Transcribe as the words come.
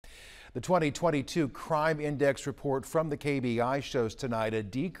The 2022 Crime Index report from the KBI shows tonight a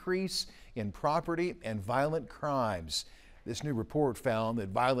decrease in property and violent crimes. This new report found that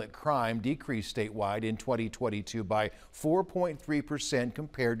violent crime decreased statewide in 2022 by 4.3%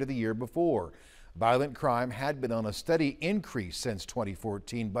 compared to the year before. Violent crime had been on a steady increase since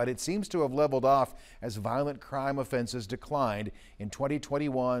 2014, but it seems to have leveled off as violent crime offenses declined in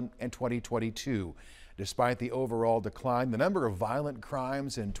 2021 and 2022. Despite the overall decline, the number of violent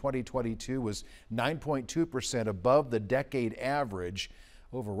crimes in 2022 was 9.2% above the decade average.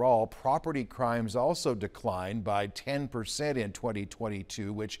 Overall, property crimes also declined by 10% in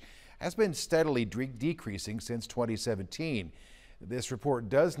 2022, which has been steadily decreasing since 2017. This report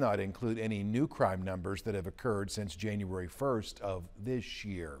does not include any new crime numbers that have occurred since January 1st of this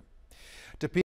year. Topeka